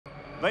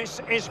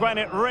This is when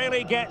it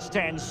really gets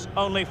tense.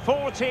 Only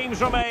 4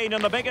 teams remain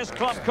in the biggest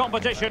club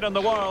competition in the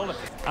world,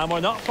 and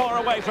we're not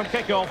far away from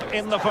kickoff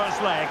in the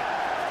first leg.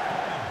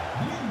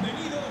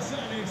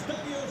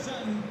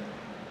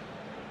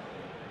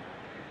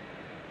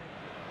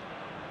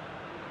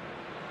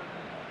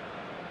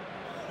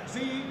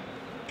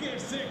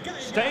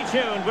 Stay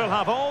tuned, we'll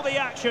have all the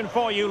action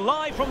for you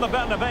live from the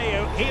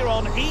Bernabeu here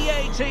on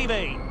EA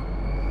TV.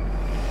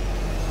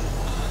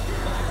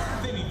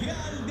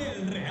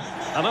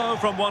 Hello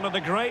from one of the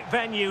great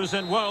venues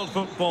in world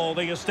football,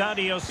 the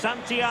Estadio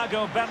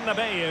Santiago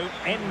Bernabeu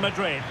in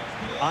Madrid.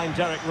 I'm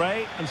Derek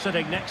Ray, and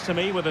sitting next to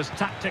me with his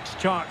tactics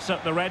charts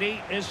at the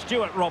ready is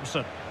Stuart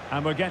Robson.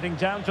 And we're getting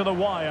down to the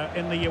wire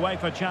in the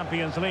UEFA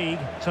Champions League.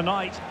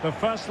 Tonight, the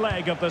first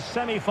leg of the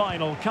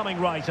semi-final coming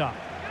right up.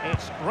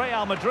 It's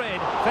Real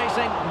Madrid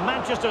facing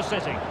Manchester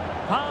City.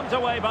 Palmed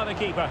away by the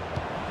keeper.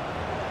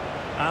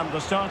 And the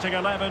starting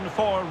 11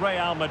 for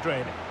Real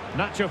Madrid.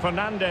 Nacho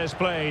Fernandez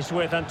plays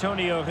with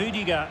Antonio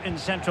Rüdiger in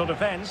central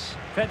defence.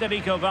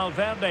 Federico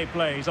Valverde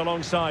plays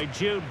alongside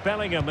Jude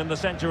Bellingham in the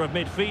centre of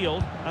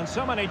midfield. And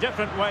so many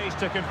different ways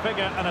to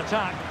configure an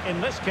attack.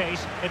 In this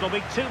case, it'll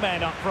be 2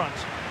 men up front.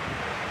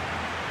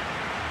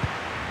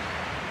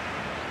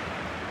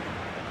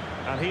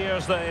 And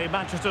here's the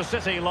Manchester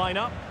City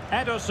lineup.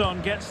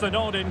 Ederson gets the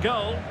nod in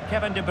goal.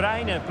 Kevin De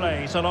Bruyne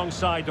plays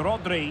alongside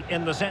Rodri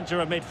in the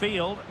centre of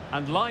midfield.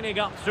 And lining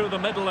up through the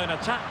middle in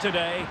attack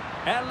today,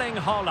 Erling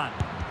Haaland.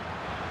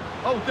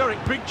 Oh,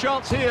 Derek, big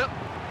chance here.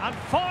 And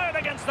fired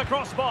against the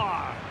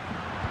crossbar.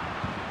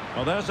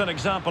 Well, there's an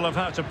example of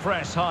how to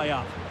press high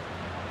up.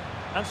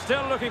 And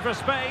still looking for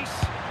space.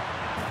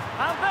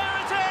 And there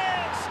it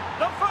is!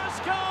 The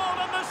first goal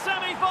in the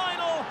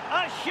semi-final.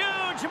 A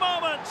huge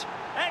moment.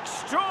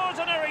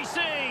 Extraordinary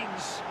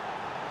scenes.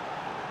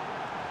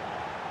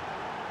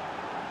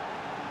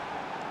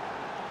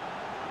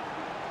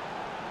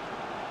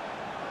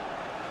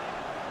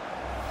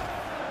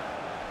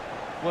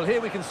 Well,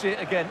 here we can see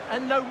it again,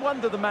 and no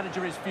wonder the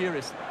manager is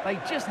furious. They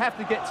just have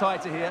to get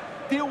tighter here,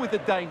 deal with the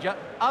danger,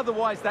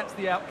 otherwise that's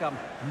the outcome.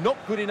 Not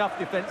good enough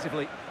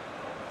defensively.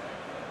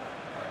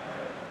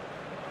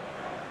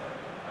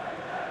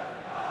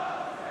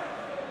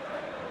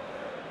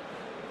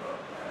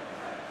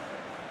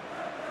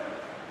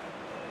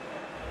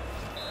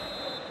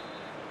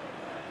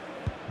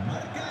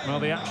 Well,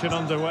 the action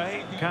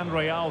underway. Can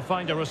Real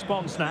find a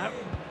response now?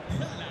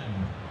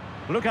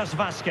 Lucas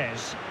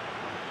Vazquez.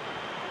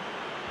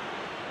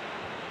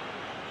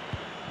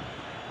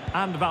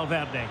 And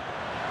Valverde.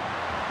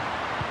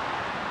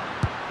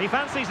 He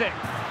fancies it.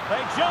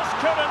 They just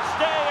couldn't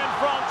stay in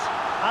front.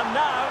 And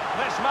now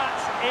this match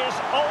is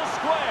all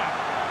square.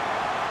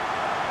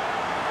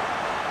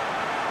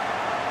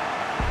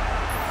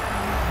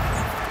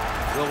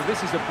 Well,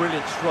 this is a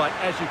brilliant strike,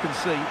 as you can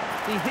see.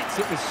 He hits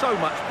it with so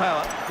much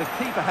power. The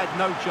keeper had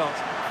no chance.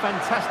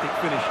 Fantastic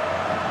finish.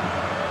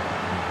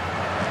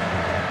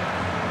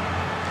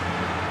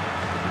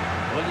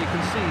 Well, you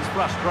can see his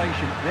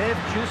frustration.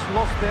 They've just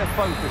lost their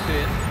focus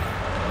here.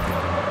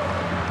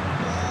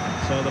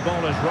 So the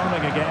ball is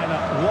rolling again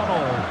at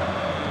 1-1.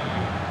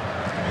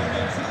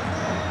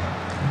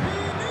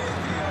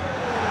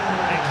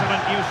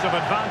 Excellent use of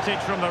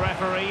advantage from the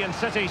referee in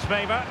City's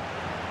favour.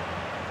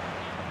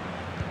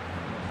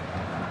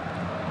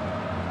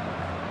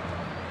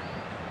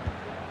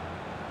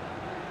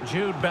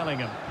 Jude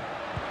Bellingham.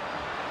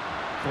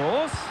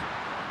 Cross.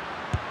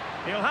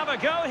 He'll have a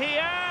go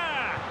here.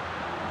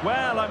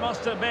 Well, I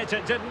must admit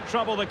it didn't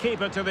trouble the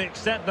keeper to the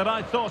extent that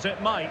I thought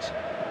it might.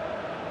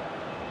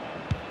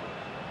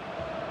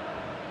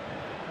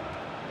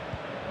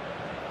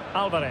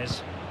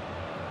 Alvarez.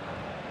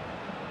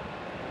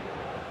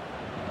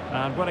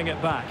 And winning it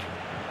back.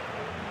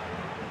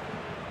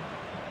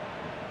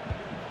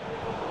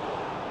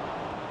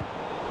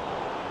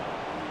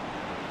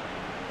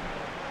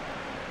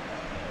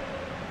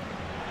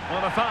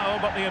 Well, a foul,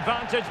 but the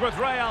advantage with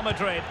Real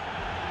Madrid.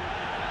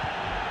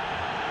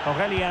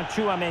 Aurelien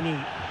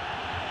Tchouameni.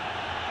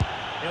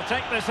 He'll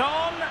take this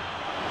on.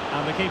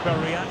 And the keeper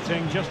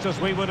reacting just as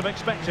we would have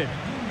expected.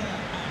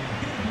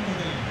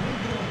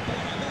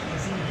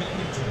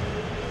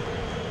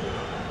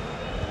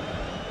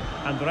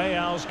 And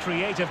Real's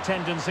creative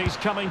tendencies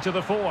coming to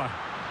the fore.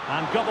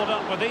 And gobbled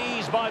up with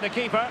ease by the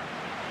keeper.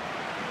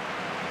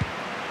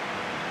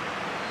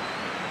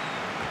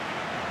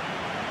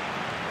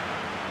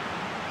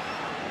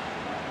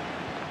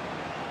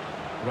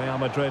 Real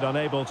Madrid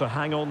unable to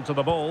hang on to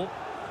the ball.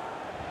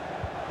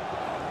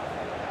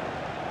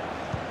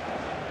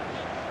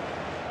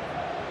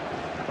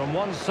 From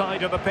one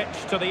side of the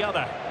pitch to the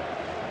other.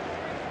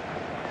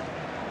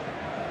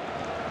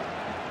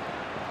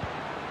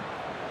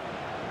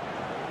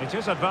 It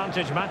is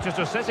advantage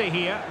Manchester City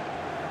here.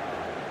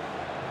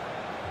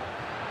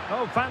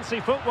 Oh, fancy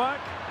footwork.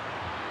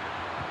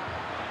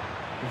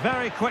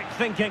 Very quick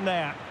thinking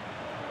there.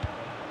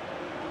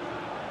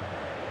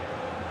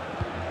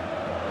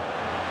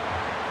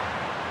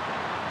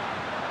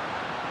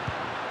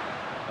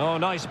 Oh,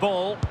 nice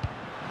ball.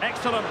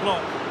 Excellent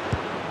block.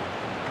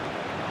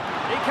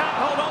 He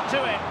to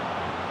it.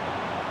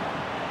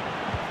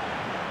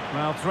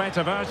 Well, threat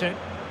averted.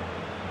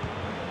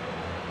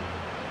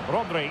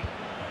 Rodri.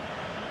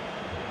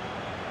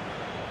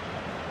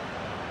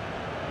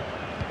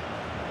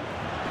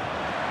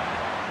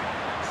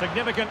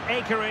 Significant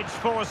acreage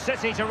for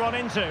City to run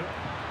into.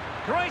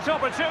 Great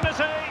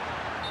opportunity.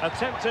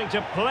 Attempting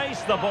to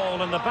place the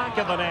ball in the back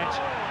of the net,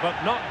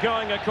 but not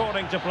going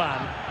according to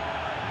plan.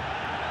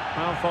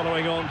 Well,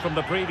 following on from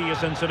the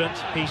previous incident,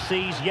 he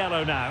sees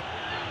yellow now.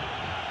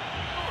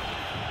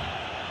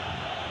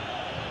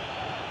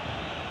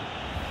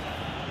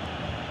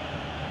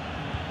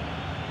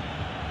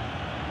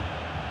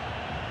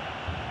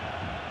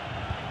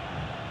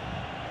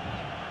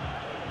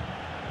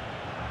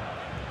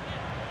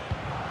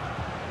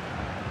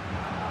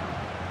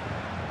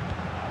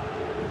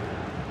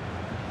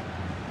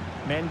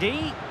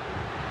 Mendy.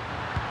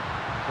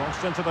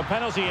 Crossed into the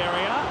penalty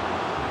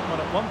area. But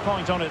at one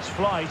point on its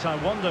flight, I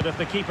wondered if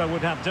the keeper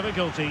would have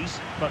difficulties,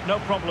 but no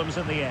problems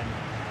in the end.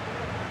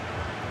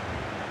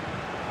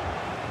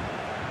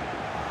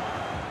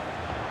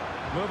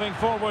 Moving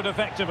forward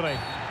effectively.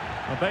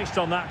 Well, based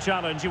on that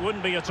challenge, you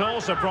wouldn't be at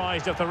all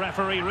surprised if the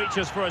referee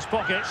reaches for his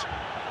pocket.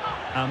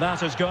 And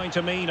that is going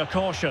to mean a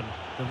caution.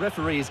 The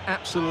referee is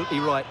absolutely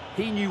right.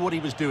 He knew what he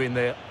was doing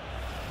there.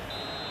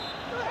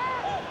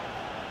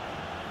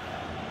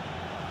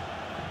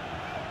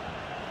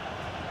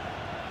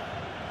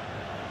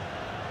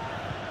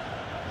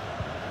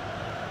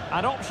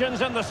 And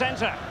options in the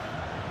centre.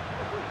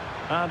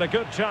 And a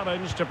good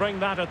challenge to bring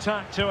that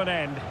attack to an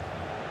end.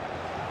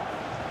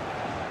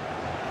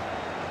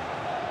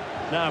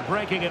 Now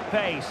breaking at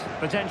pace.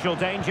 Potential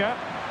danger.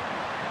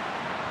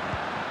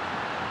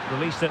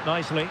 Released it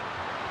nicely.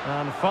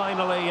 And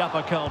finally up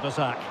a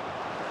cul-de-sac.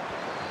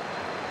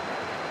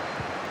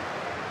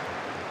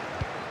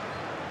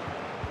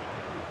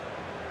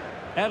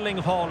 Erling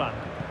Haaland.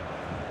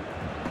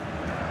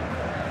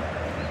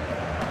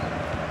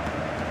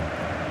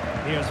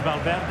 Here's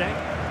Valverde.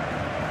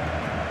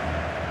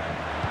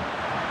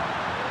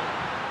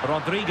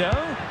 Rodrigo.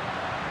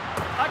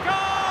 A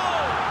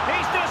goal!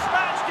 He's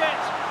dispatched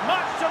it,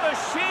 much to the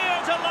sheer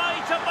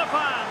delight of the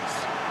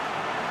fans.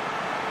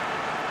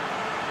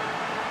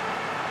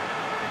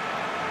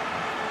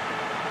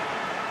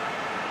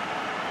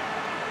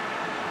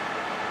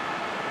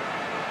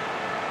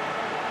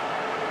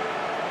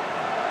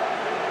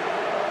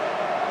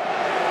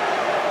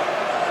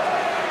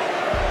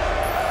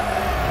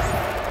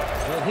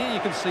 Here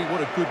you can see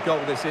what a good goal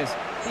this is.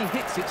 He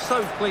hits it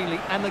so cleanly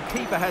and the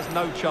keeper has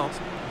no chance.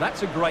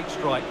 That's a great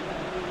strike.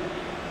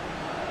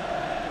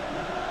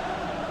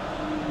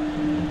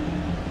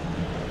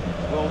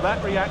 Well,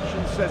 that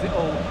reaction says it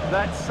all.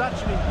 That's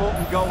such an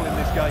important goal in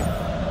this game.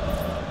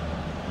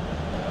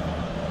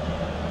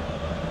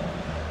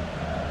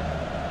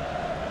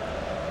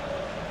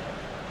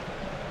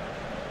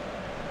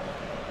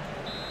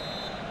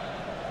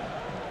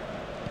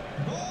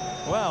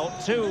 Well,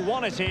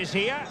 2-1 it is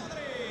here.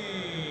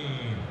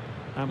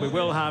 And we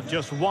will have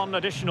just one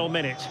additional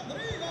minute.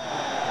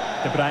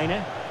 De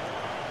Bruyne.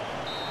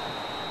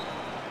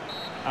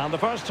 And the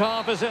first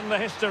half is in the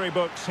history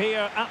books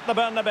here at the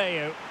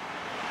Bernabeu.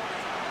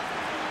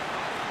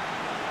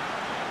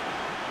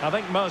 I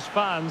think most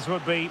fans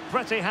would be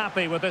pretty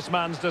happy with this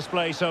man's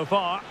display so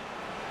far.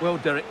 Well,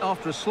 Derek,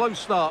 after a slow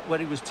start where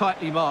he was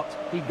tightly marked,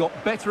 he got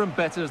better and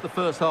better as the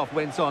first half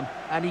went on,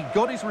 and he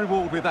got his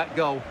reward with that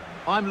goal.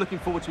 I'm looking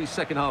forward to his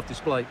second half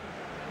display.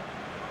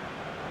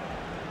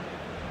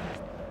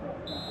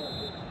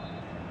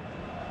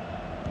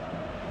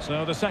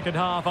 So the second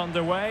half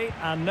underway,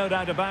 and no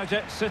doubt about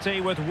it,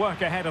 City with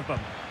work ahead of them.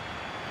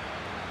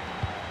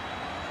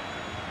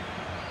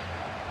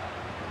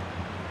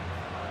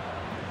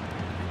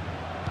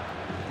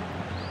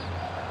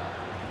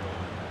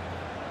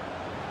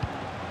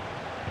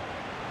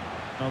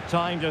 Well,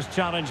 time just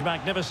challenged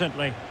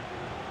magnificently.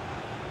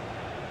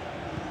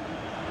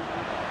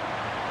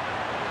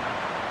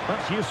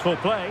 That's useful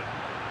play.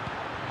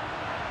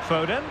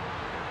 Foden.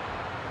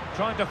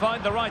 Trying to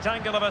find the right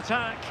angle of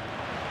attack.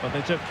 But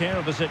they took care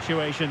of the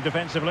situation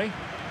defensively.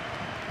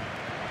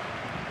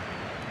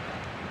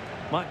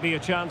 Might be a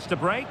chance to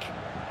break.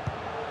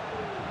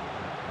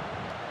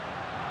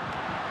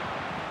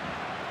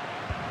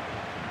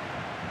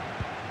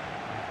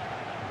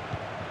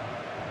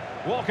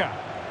 Walker.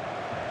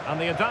 And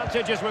the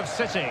advantage is with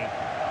City.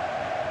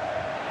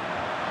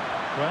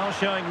 Well,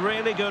 showing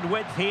really good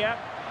width here.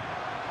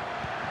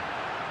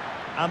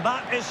 And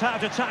that is how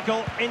to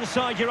tackle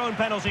inside your own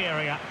penalty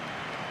area.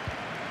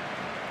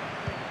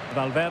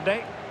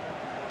 Valverde.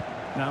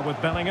 Now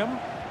with Bellingham.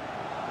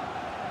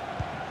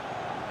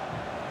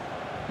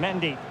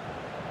 Mendy.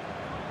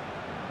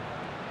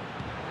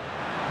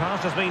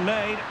 Pass has been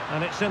made,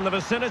 and it's in the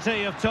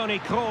vicinity of Toni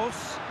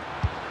Kroos.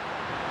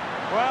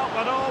 Well,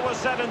 when all was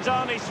said and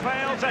done, he's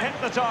failed to hit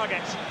the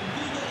target.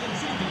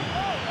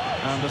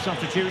 And the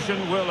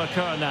substitution will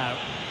occur now.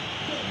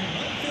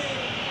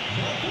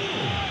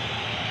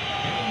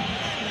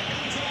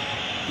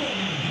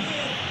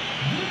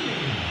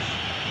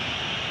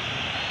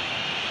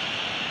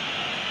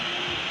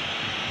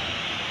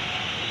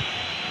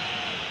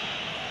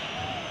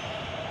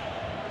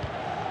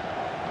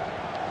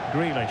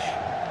 Grealish.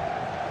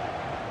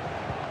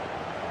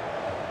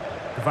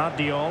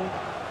 Gvardiol.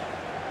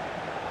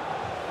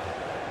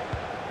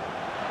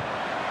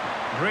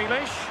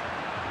 Grealish.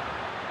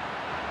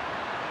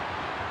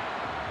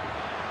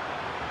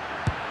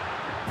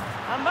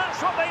 And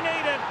that's what they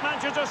needed,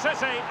 Manchester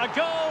City. A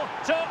goal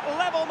to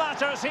level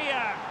matters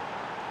here.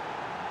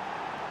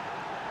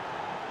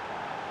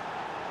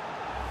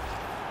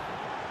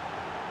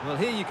 Well,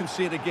 here you can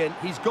see it again.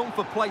 He's gone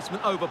for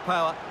placement over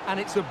power, and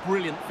it's a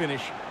brilliant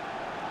finish.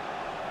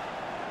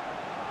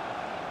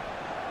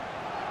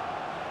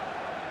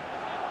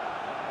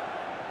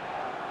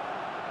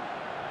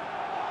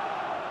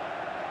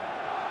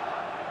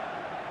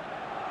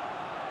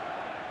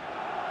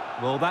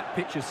 Well, that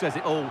picture says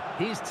it all.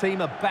 His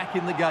team are back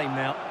in the game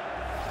now.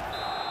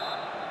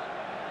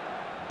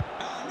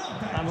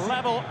 And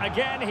level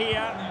again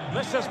here.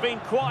 This has been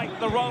quite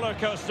the roller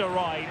coaster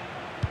ride.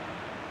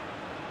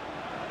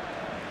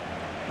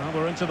 Well,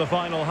 we're into the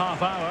final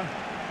half hour.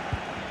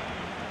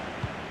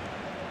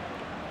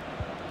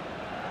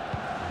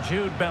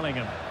 Jude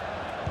Bellingham.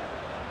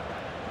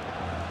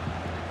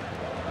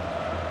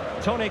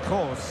 Toni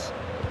Kroos.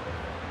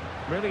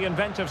 Really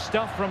inventive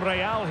stuff from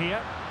Real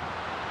here.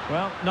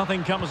 Well,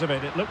 nothing comes of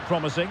it. It looked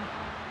promising.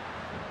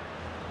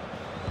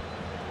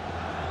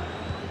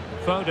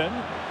 Foden.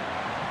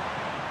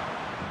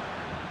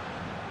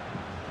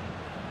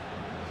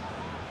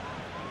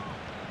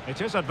 It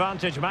is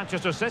advantage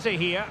Manchester City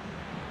here.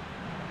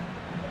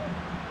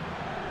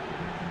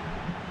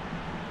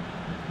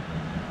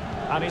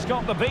 And he's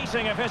got the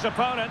beating of his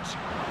opponent.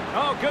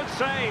 Oh, good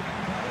save.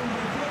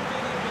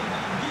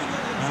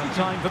 And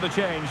time for the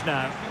change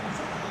now.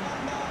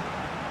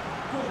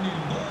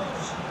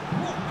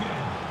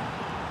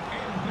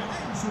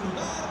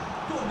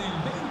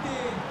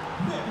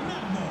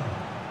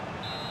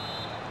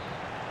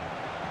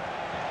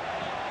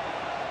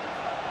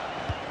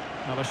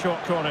 Now a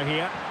short corner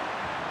here.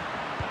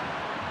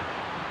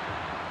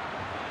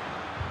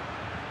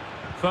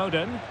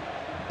 Foden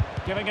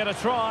giving it a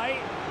try.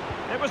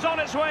 It was on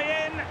its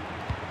way in.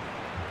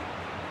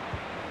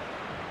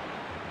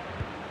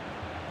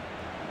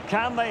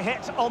 Can they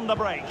hit on the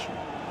break?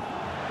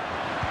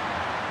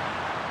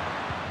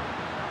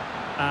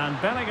 And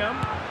Bellingham.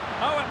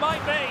 Oh, it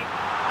might be.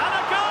 And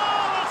a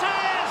goal it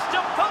is to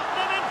put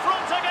them in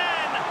front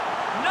again.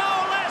 No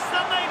less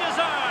than they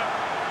deserve.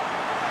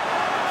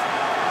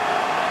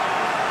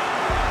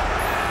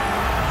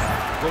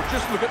 Well,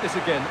 just look at this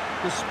again.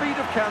 The speed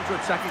of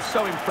counter-attack is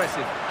so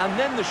impressive. And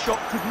then the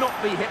shot could not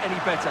be hit any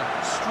better.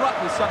 Struck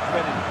with such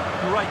venom.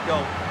 Great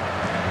goal.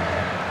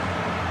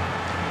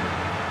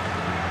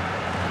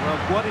 Well,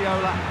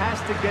 Guardiola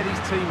has to get his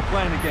team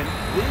playing again.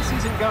 This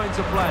isn't going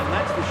to plan,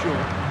 that's for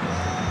sure.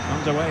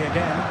 Underway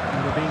again,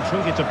 and they're being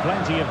treated to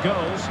plenty of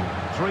goals.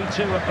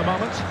 3-2 at the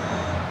moment.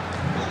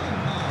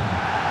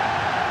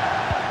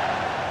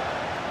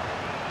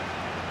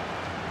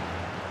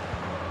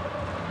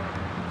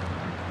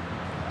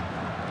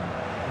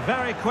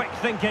 Very quick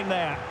thinking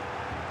there.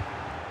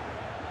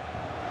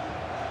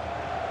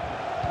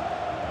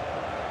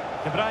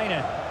 De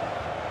Bruyne.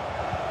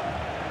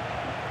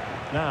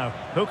 Now,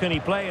 who can he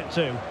play it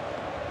to?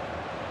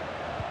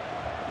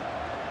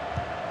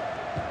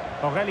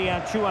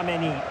 Aurelien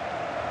Tchouameni.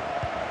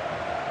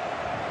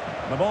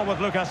 The ball with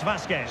Lucas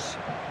Vázquez.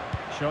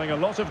 Showing a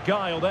lot of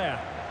guile there.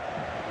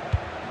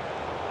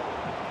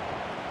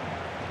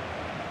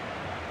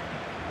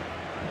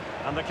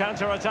 And the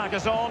counter-attack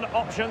is on.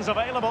 Options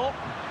available.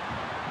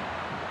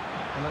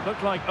 And it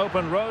looked like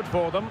open road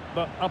for them,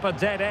 but up a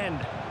dead end.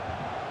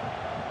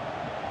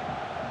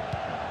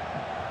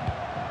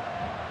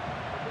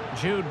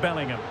 Jude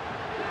Bellingham.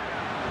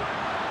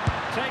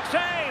 Takes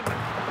aim.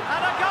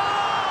 And a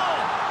goal!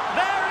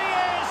 There he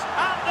is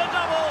at the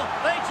double.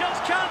 They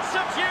just can't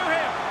subdue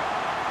him.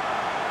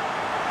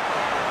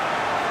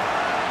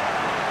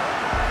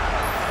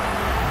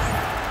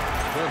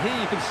 Well, here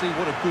you can see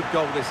what a good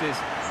goal this is.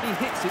 He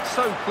hits it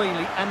so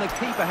cleanly and the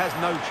keeper has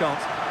no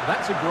chance.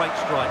 That's a great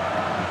strike.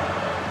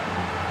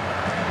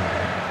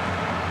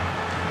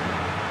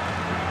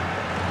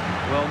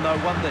 Well, no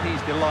wonder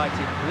he's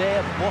delighted.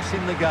 They're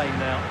bossing the game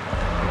now.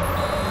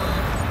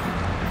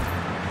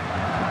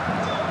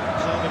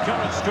 So the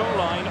current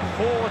scoreline,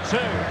 4-2.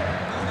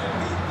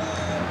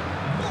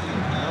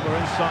 Now we're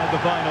inside the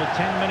final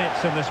 10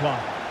 minutes in this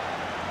one.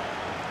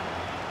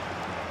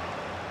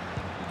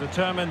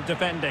 Determined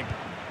defending.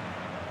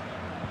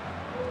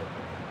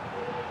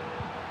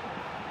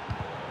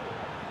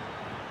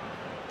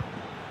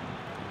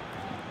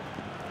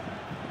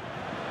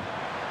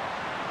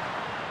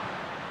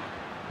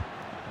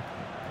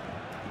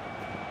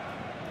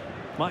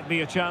 Might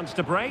be a chance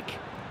to break.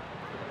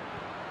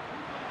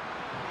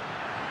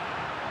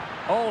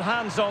 All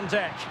hands on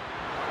deck.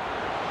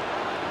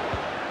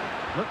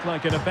 Looked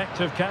like an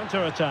effective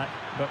counter-attack,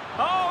 but...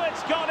 Oh,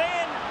 it's gone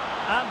in!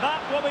 And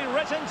that will be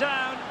written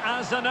down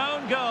as an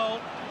own goal.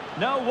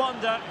 No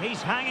wonder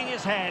he's hanging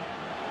his head.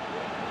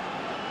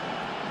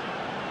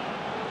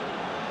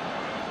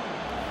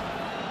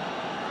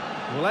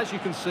 Well, as you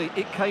can see,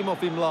 it came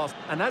off him last,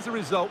 and as a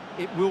result,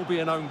 it will be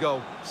an own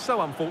goal.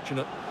 So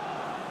unfortunate.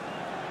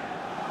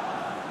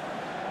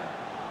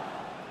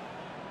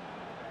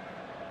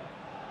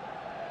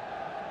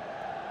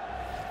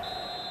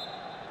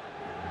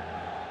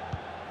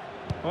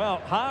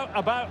 Well, how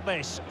about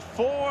this?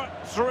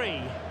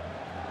 4-3.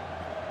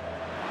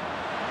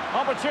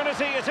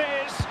 Opportunity it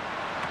is.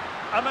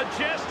 A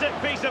majestic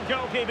piece of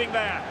goalkeeping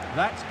there.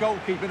 That's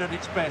goalkeeping at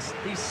its best.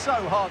 He's so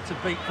hard to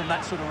beat from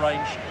that sort of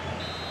range.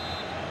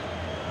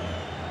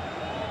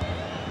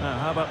 Now,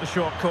 how about the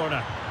short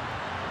corner?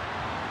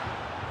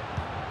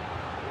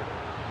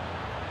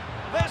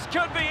 This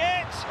could be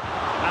it!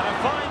 And a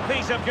fine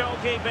piece of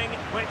goalkeeping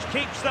which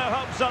keeps their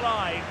hopes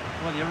alive.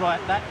 Well, you're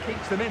right, that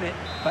keeps them in it,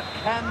 but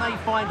can they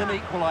find an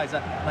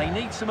equaliser? They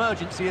need some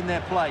urgency in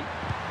their play.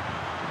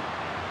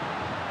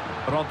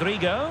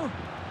 Rodrigo.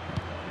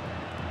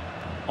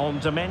 On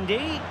to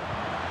Mendy.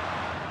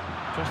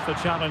 Just the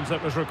challenge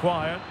that was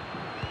required.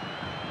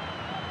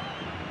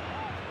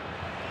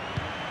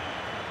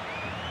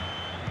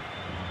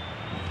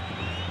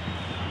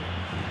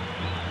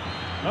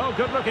 Oh,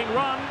 good-looking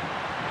run.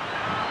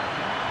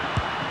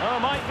 Oh,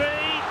 might be.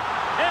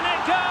 In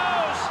it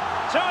goes!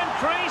 To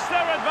increase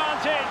their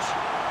advantage.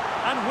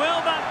 And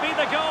will that be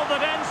the goal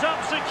that ends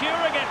up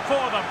securing it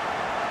for them?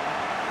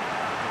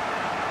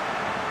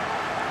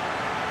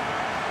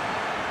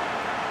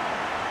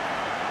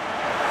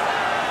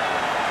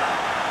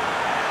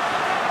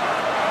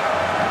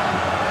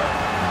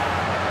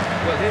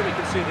 Well, here we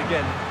can see it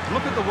again.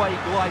 Look at the way he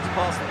glides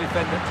past the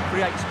defender to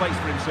create space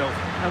for himself.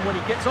 And when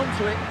he gets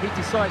onto it, he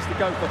decides to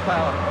go for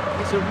power.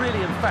 It's a really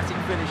emphatic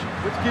finish,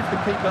 which gives the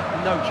keeper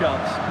no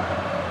chance.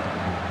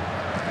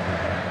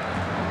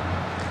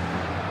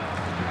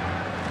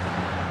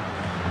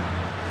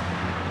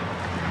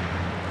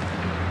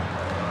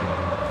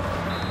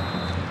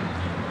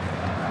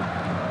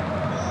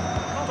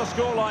 Not a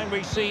scoreline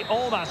we see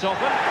all that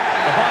often.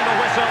 The final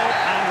whistle,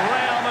 and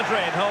Real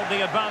Madrid hold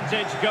the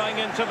advantage going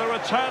into the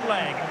return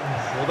leg.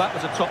 Well, that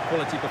was a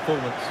top-quality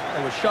performance.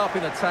 They were sharp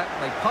in attack,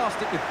 they passed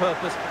it with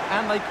purpose,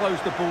 and they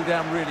closed the ball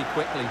down really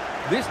quickly.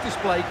 This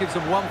display gives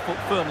them 1 foot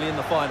firmly in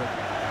the final.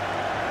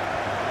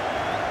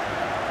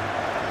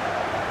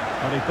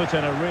 Well, he put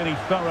in a really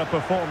thorough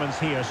performance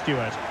here,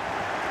 Stuart.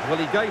 Well,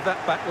 he gave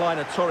that back line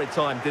a torrid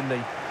time, didn't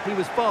he? He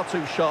was far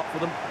too sharp for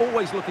them,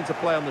 always looking to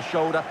play on the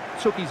shoulder,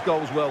 took his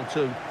goals well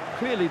too.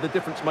 Clearly the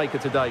difference maker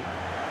today.